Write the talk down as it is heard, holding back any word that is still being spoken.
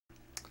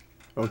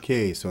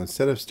Okay, so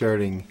instead of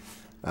starting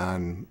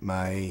on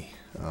my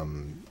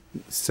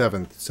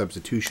 7th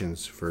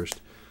substitutions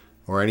first,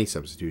 or any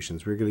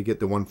substitutions, we're going to get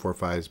the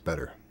 1-4-5s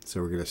better.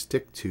 So we're going to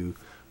stick to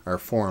our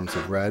forms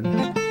of red,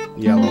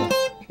 yellow,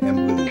 and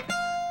blue.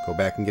 Go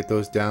back and get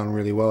those down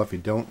really well if you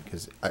don't,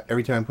 because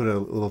every time I put a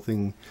little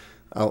thing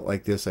out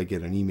like this, I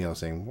get an email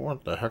saying,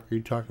 "What the heck are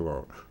you talking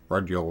about?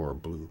 Red, yellow, or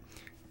blue?"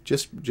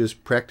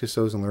 Just practice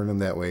those and learn them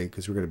that way,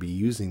 because we're going to be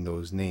using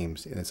those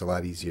names, and it's a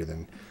lot easier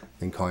than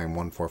calling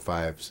them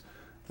 1-4-5s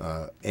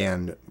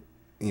and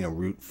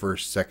root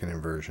first, second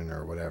inversion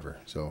or whatever.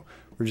 So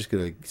we're just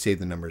going to save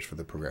the numbers for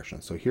the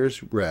progression. So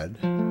here's red,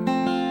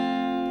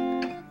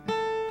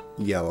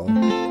 yellow,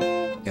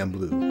 and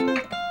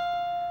blue.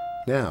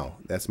 Now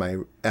that's my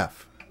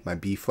F. My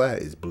B flat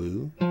is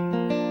blue.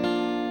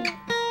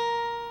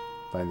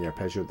 Find the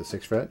arpeggio at the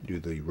 6th fret, do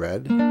the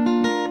red, and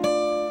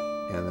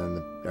then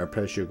the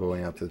arpeggio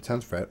going out to the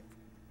 10th fret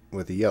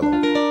with the yellow.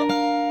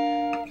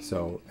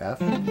 So F,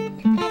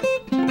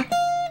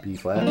 B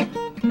flat,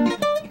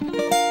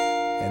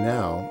 and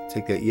now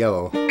take that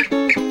yellow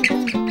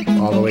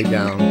all the way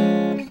down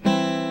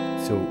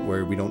so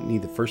where we don't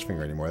need the first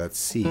finger anymore. That's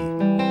C. We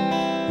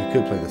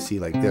could play the C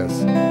like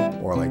this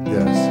or like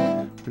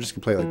this. We're just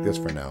going to play like this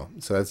for now.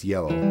 So that's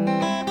yellow.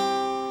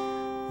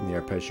 And the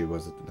arpeggio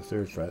goes to the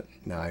 3rd fret.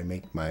 Now I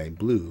make my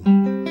blue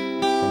from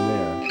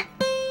there.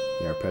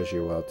 The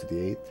arpeggio out to the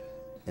 8th.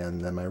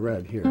 And then my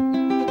red here.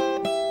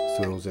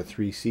 So those are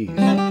 3 C's.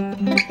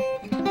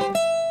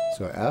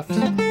 So F,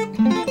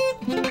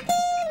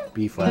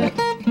 B flat,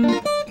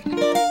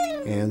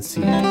 and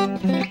C.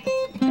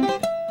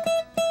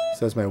 So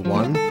that's my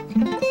 1,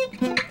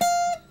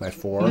 my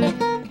 4,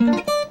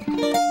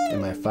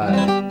 and my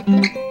 5.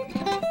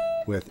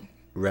 With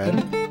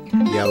red,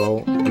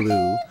 yellow,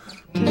 blue,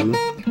 blue,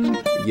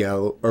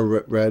 yellow,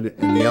 or red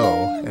and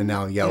yellow, and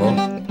now yellow,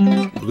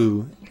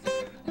 blue,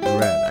 and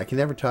red. I can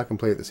never talk and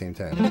play at the same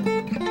time.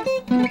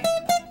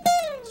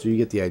 So you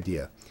get the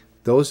idea.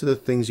 Those are the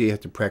things you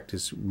have to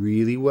practice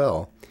really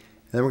well.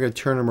 And then we're going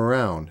to turn them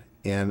around.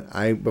 And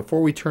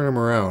before we turn them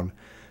around,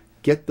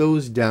 get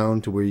those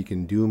down to where you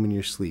can do them in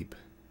your sleep,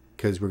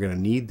 because we're going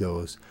to need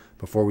those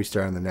before we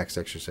start on the next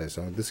exercise.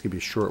 So this could be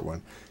a short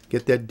one.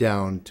 Get that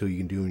down till you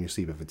can do it in your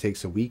sleep. If it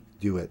takes a week,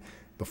 do it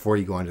before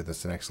you go on to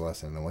this next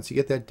lesson. And once you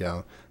get that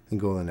down, then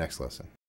go to the next lesson.